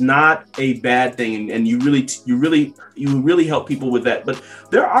 selling is not a bad thing, and you really help people with that. But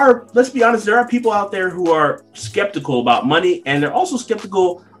let's be honest, there are people out there who are skeptical about money, and they're also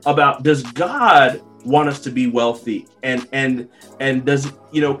skeptical about, does God want us to be wealthy, and does,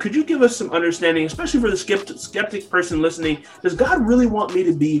 could you give us some understanding, especially for the skeptic person listening? Does God really want me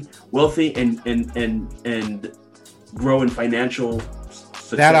to be wealthy and grow in financial success?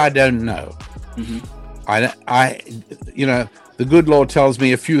 That I don't know. Mm-hmm. The good Lord tells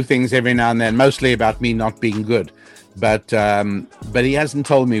me a few things every now and then, mostly about me not being good, but he hasn't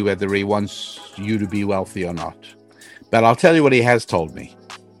told me whether he wants you to be wealthy or not. But I'll tell you what he has told me.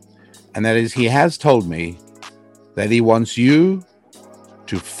 And that is, he has told me that he wants you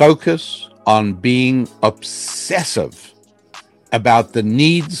to focus on being obsessive about the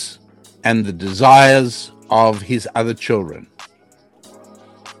needs and the desires of his other children.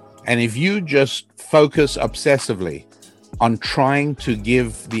 And if you just focus obsessively on trying to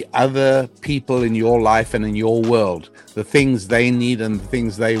give the other people in your life and in your world the things they need and the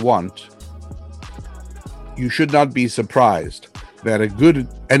things they want, you should not be surprised that a good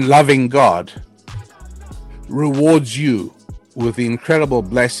and loving God rewards you with the incredible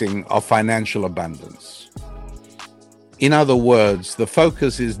blessing of financial abundance. In other words, the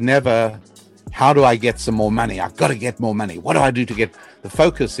focus is never, how do I get some more money? I've got to get more money. What do I do to get? The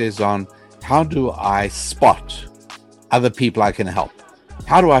focus is on, how do I spot other people I can help?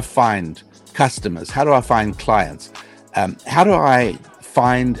 How do I find customers? How do I find clients? How do I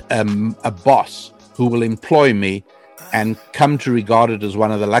find a boss who will employ me and come to regard it as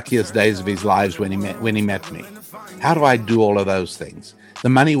one of the luckiest days of his lives when he met me? How do I do all of those things? The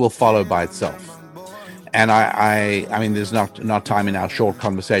money will follow by itself. And I mean, there's not time in our short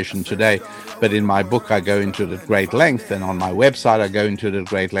conversation today, but in my book I go into it at great length, and on my website I go into it at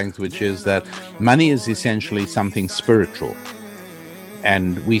great length, which is that money is essentially something spiritual.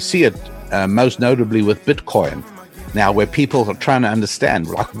 And we see it most notably with Bitcoin now, where people are trying to understand,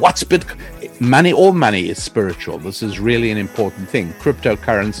 like, what's Bitcoin? Money, all money is spiritual. This is really an important thing.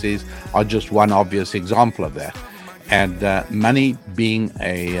 Cryptocurrencies are just one obvious example of that. And money being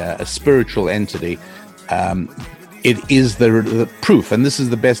a spiritual entity, it is the proof, and this is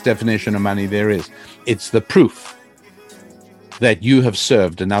the best definition of money there is. It's the proof that you have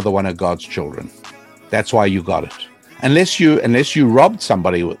served another one of God's children. That's why you got it. Unless you robbed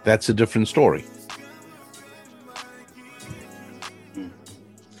somebody, that's a different story.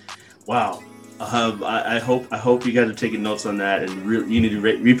 Wow. I hope you guys are taking notes on that, and you need to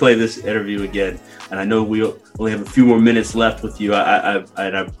replay this interview again. And I know we only have a few more minutes left with you.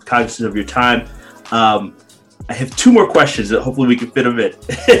 I'm cognizant of your time. I have two more questions that hopefully we can fit them in.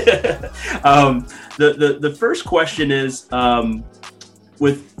 The first question is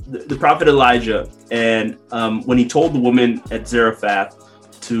with the prophet Elijah, and when he told the woman at Zarephath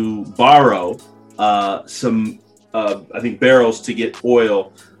to borrow some, I think, barrels to get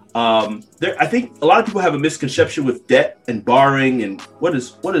oil. I think a lot of people have a misconception with debt and borrowing, and what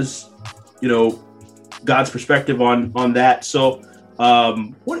is God's perspective on that. So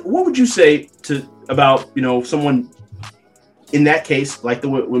what would you say about someone in that case, like the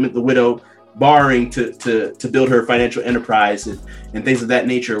widow, borrowing to build her financial enterprise and things of that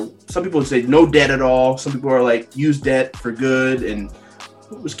nature? Some people would say no debt at all. Some people are like, use debt for good. And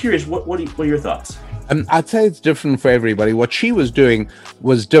I was curious, what are your thoughts? I'd say it's different for everybody. What she was doing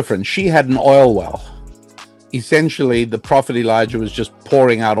was different. She had an oil well. Essentially, the prophet Elijah was just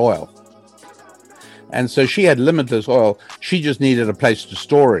pouring out oil. And so she had limitless oil. She just needed a place to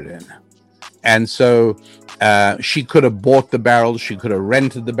store it in. And so she could have bought the barrels. She could have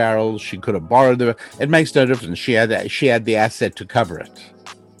rented the barrels. She could have borrowed them. It makes no difference. She had the asset to cover it.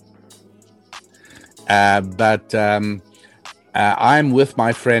 But I'm with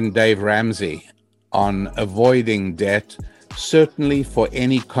my friend Dave Ramsey on avoiding debt, certainly for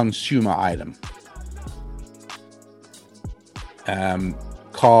any consumer item.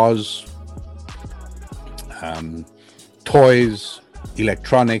 Cars, toys,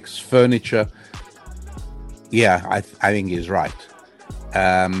 electronics, furniture. Yeah, I think he's right.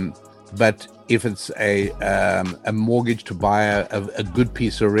 But if it's a mortgage to buy a good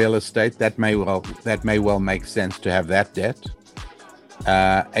piece of real estate, that may well make sense to have that debt.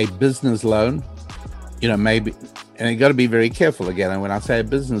 A business loan, maybe, and you got to be very careful again. And when I say a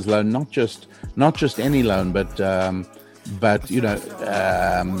business loan, not just any loan, but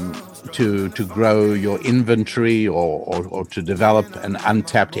to grow your inventory or to develop an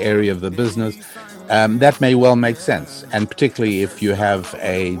untapped area of the business, that may well make sense. And particularly if you have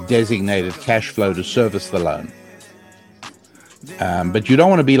a designated cash flow to service the loan. But you don't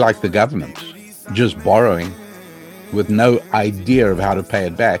want to be like the government, just borrowing with no idea of how to pay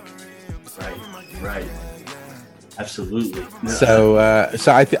it back. Right. Absolutely. No.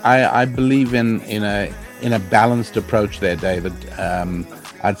 So I believe in a balanced approach there, David.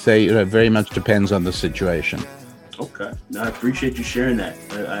 I'd say it very much depends on the situation. Okay. No, I appreciate you sharing that.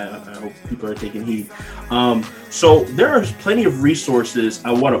 I hope people are taking heed. So there are plenty of resources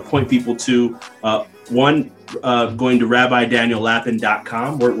I want to point people to. One, going to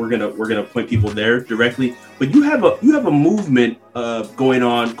RabbiDanielLapin.com. We're gonna point people there directly. But you have a movement going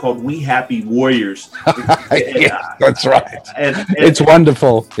on called We Happy Warriors. Yeah, that's right. And it's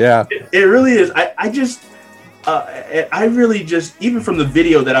wonderful. Yeah, it really is. I really just, even from the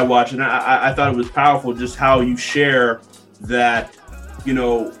video that I watched, and I thought it was powerful just how you share that,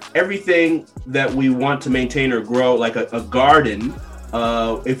 everything that we want to maintain or grow, like a garden.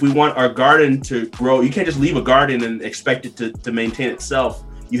 If we want our garden to grow, you can't just leave a garden and expect it to maintain itself.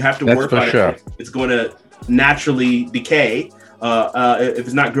 You have to work on it. It's going to naturally decay. If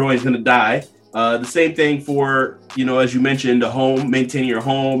it's not growing, it's going to die. The same thing for, as you mentioned, a home, maintaining your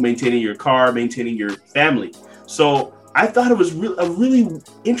car, maintaining your family. So I thought it was a really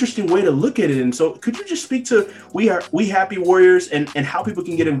interesting way to look at it. And so could you just speak to We Happy Warriors and how people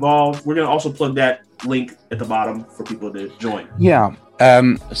can get involved? We're going to also plug that link at the bottom for people to join. Yeah.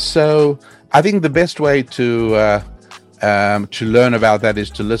 So I think the best way to learn about that is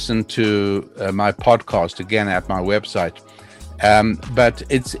to listen to my podcast, again, at my website. But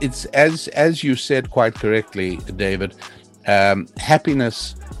it's as you said quite correctly, David,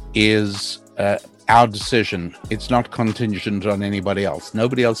 happiness is our decision. It's not contingent on anybody else.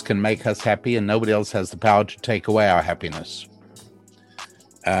 Nobody else can make us happy, and nobody else has the power to take away our happiness.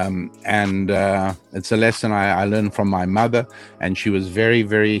 And it's a lesson I learned from my mother, and she was very,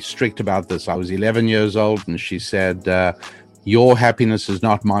 very strict about this. I was 11 years old, and she said, your happiness is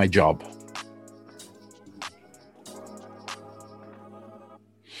not my job.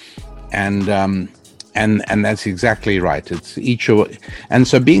 And that's exactly right. It's and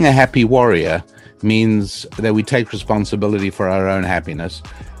so being a happy warrior means that we take responsibility for our own happiness,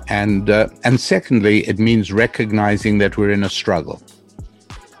 and secondly, it means recognizing that we're in a struggle.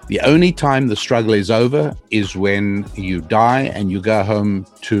 The only time the struggle is over is when you die and you go home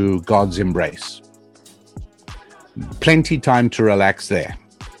to God's embrace. Plenty time to relax there.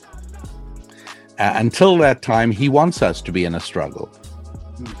 Until that time, He wants us to be in a struggle,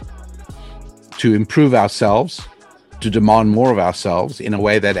 to improve ourselves, to demand more of ourselves in a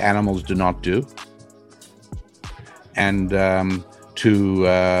way that animals do not do, and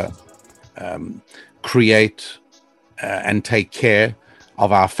to create and take care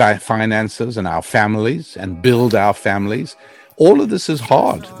of our finances and our families and build our families. All of this is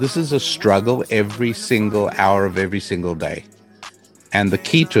hard. This is a struggle every single hour of every single day. And the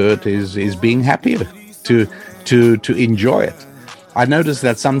key to it is being happier, to enjoy it. I notice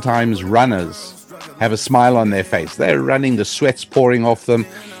that sometimes runners have a smile on their face. They're running, the sweat's pouring off them.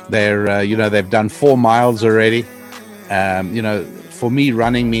 They're, they've done 4 miles already. For me,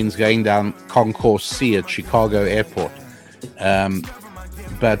 running means going down Concourse C at Chicago Airport.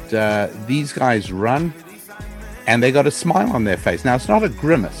 But these guys run, and they got a smile on their face. Now, it's not a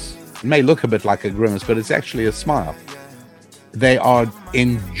grimace. It may look a bit like a grimace, but it's actually a smile. They are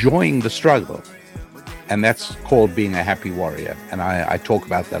enjoying the struggle, and that's called being a happy warrior. And I talk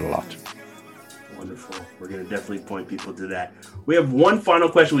about that a lot. Wonderful. We're going to definitely point people to that. We have one final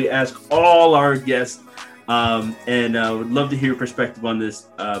question we ask all our guests, and would love to hear your perspective on this.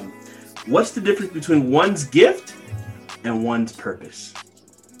 What's the difference between one's gift and one's purpose?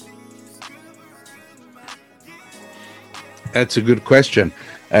 That's a good question.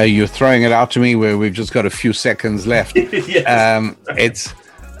 You're throwing it out to me where we've just got a few seconds left. Yes. It's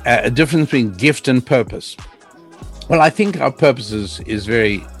a difference between gift and purpose. Well, I think our purpose is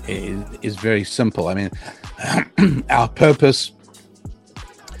very simple. I mean, our purpose,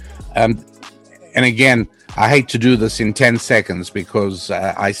 and again, I hate to do this in 10 seconds because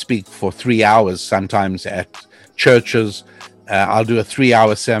I speak for 3 hours sometimes at churches. I'll do a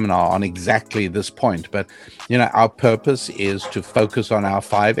 3-hour seminar on exactly this point. But, our purpose is to focus on our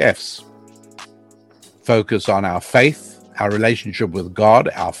 5 F's. Focus on our faith, our relationship with God,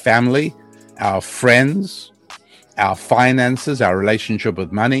 our family, our friends, our finances, our relationship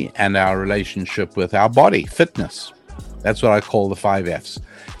with money, and our relationship with our body, fitness. That's what I call the 5 F's.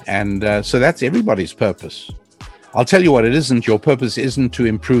 And so that's everybody's purpose. I'll tell you what it isn't. Your purpose isn't to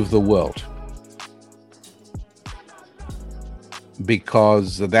improve the world,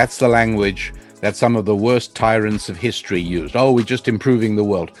 because that's the language that some of the worst tyrants of history used. Oh, we're just improving the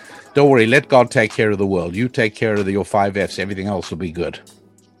world. Don't worry, let God take care of the world. You take care of your 5 F's, everything else will be good.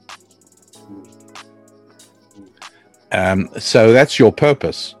 So that's your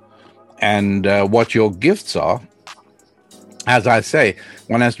purpose. And what your gifts are, as I say,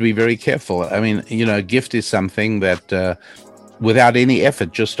 one has to be very careful. I mean, a gift is something that without any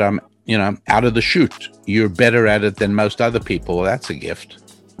effort, just out of the chute, you're better at it than most other people. Well, that's a gift.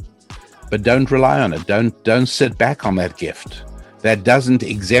 But don't rely on it. Don't sit back on that gift. That doesn't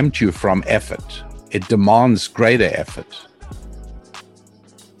exempt you from effort. It demands greater effort.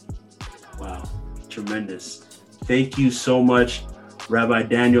 Wow, tremendous. Thank you so much, Rabbi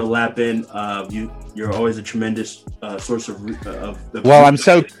Daniel Lapin. You're always a tremendous source of well, I'm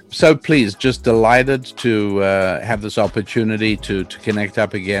so pleased, just delighted to have this opportunity to connect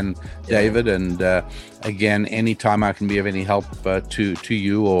up again, David. And again, anytime I can be of any help to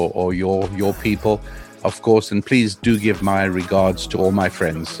you or your people, of course. And please do give my regards to all my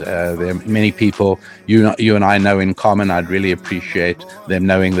friends. There are many people you and I know in common. I'd really appreciate them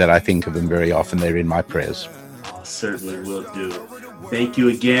knowing that I think of them very often. They're in my prayers. Certainly will do. Thank you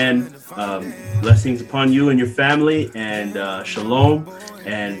again. Blessings upon you and your family, and shalom.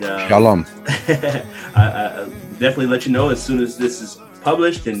 And shalom. I definitely let you know as soon as this is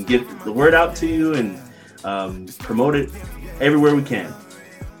published, and get the word out to you, and promote it everywhere we can.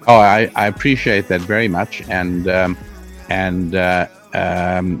 Oh, I appreciate that very much, and I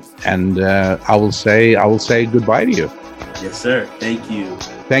will say goodbye to you. Yes, sir. Thank you.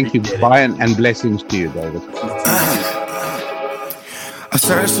 Thank you. Goodbye and blessings to you, David. I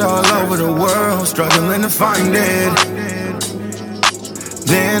searched all over the world, struggling to find it.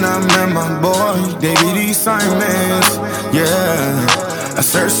 Then I met my boy, David Simons. Yeah, I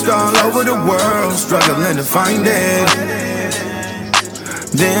searched all over the world, struggling to find it.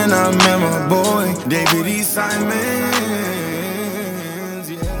 Then I met my boy, David E. Simon.